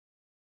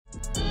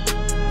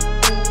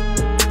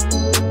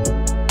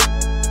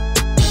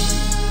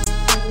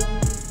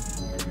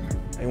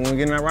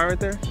getting that right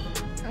there?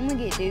 I'm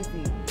gonna get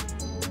dizzy.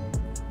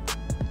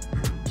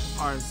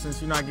 All right, since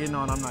you're not getting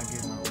on, I'm not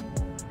getting on.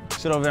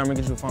 Sit over there, I'm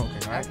gonna get you a phone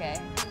cake, all right? Okay.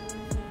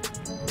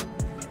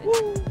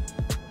 Woo.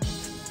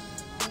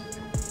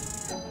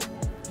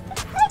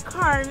 Hey,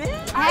 Carmen.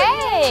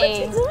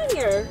 Hey. What you doing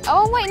here?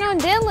 Oh, I'm waiting on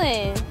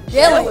Dylan.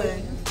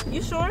 Dylan.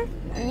 You sure?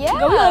 Yeah.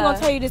 No, we only gonna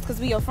tell you this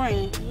because we your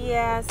friend.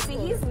 Yeah, see,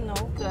 he's no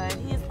good.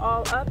 He's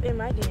all up in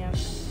my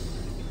DMs.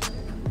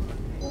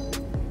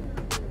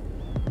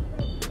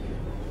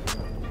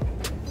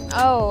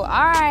 Oh, all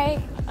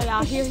right. Oh,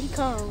 y'all, here he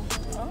comes.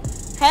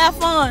 Have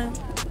fun.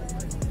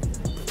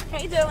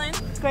 Hey, Dylan.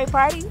 Great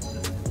party.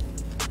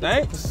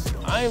 Thanks.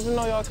 I didn't even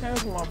know y'all came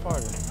to my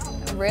party.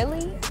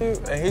 Really? Hey,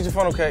 here's your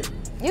funnel cake.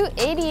 You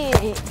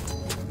idiot.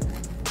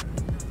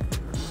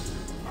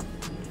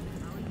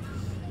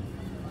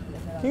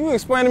 Can you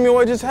explain to me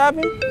what just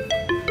happened?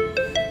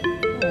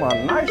 Oh,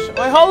 my nice.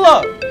 Wait, hold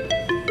up.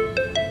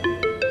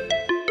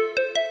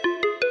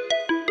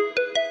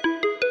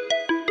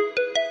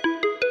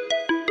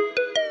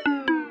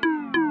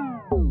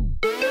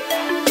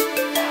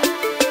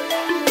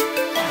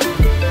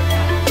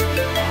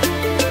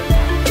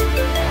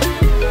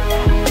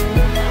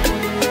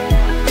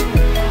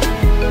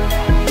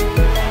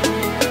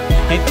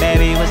 Hey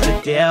baby, what's the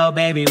deal?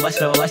 Baby, what's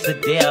the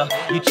deal?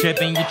 You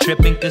tripping,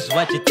 cause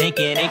what you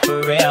thinking ain't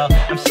for real.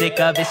 I'm sick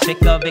of it,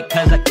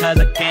 cause I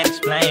can't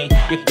explain.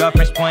 Your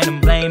girlfriends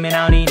pointing blame and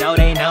I don't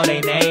even know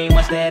they name.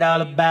 What's that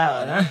all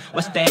about, huh?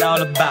 What's that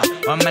all about?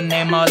 Want my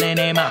name all in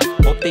their mouth.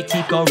 Hope they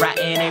teeth go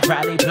rotten, they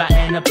probably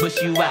plotting to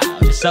push you out.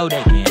 Just so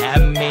they can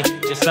have me,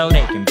 just so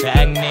they can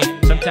bag me.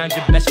 Sometimes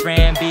your best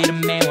friend be the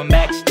man when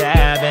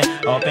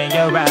backstabbing. Open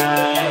your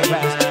eyes,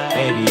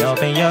 baby,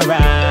 open your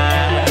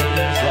eyes.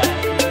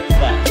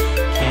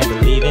 Can't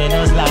believe in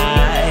those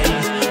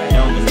lies.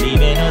 Don't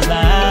believe in those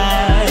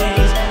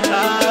lies.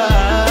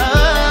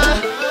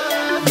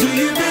 Do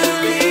you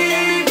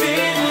believe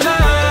in love?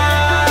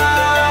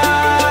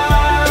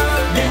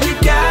 Then you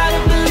gotta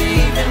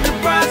believe in the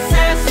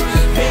process.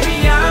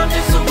 Baby, I'm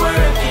just a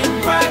work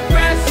in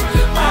progress.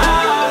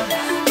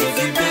 If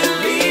you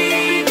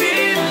believe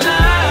in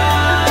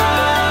love,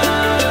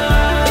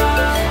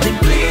 then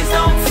please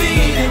don't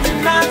feed into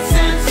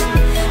nonsense.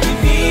 You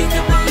need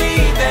to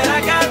believe that I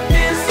got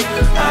this.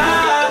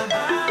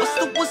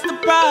 What's the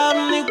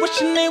problem? They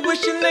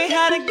wishing they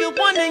had a good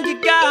one and you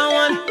got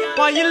one.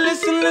 While you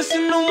listen to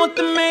what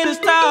the man is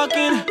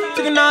talking,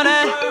 taking all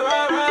that,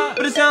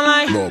 but it sound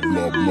like blah,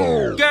 blah,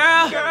 blah.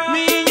 Girl,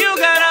 me and you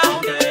got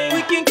out,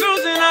 we can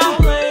cruise it out.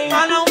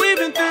 I know we've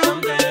been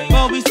through,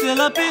 but we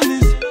still up in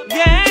this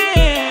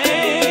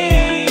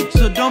game.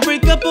 So don't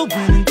break up a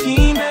winning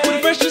team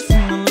with precious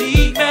in the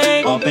league,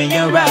 babe. Open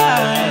your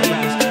eyes,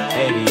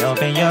 baby,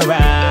 open your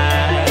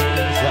eyes.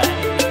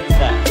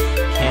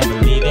 Can't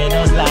believe in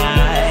those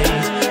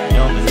lies.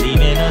 Don't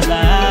believe in those lies.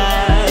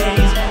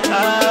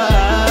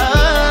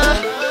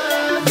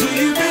 Do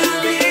you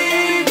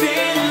believe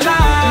in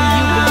love? Do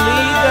you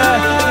believe, girl?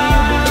 Do you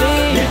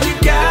believe? Then you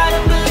gotta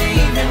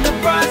believe in the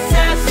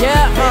process.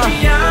 Yeah,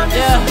 baby, I'm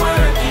just a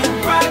work in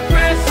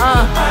progress.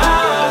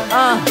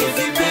 If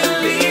you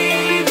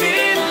believe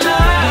in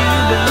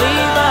love, do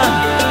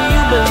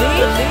you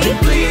believe? Then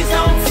please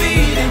don't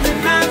feed into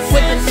nonsense.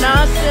 With the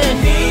nonsense, you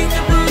need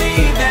to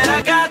believe that I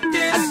got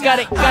this. I got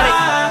it.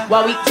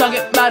 While we talking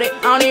about it,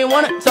 I don't even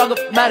wanna talk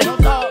about it.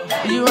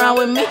 Is you around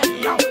with me?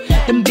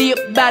 Then be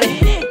about it.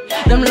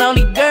 Them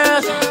lonely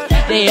girls,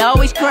 they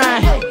always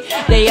crying.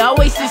 They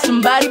always see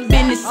somebody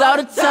business all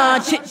the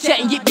time.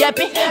 Chit-chatting,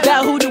 yip-yapping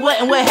about who did what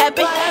and what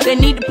happened. They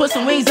need to put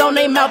some wings on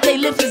their mouth. They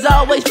lips is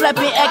always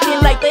flapping,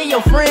 acting like they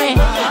your friend.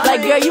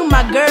 Like, girl, you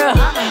my girl.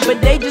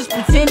 But they just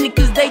pretending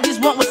cause they just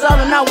want what's all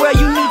in our world.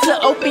 You need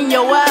to open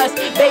your eyes,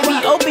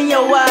 baby, open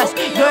your eyes.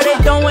 Girl, they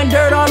throwing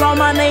dirt all on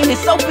my name,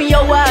 it's open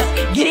your eyes.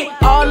 Get it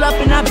all up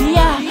in our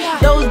BI.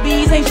 Those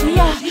bees ain't free.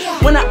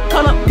 When I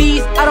call up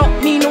bees, I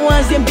don't mean the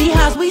ones in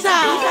beehives. We's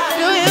out.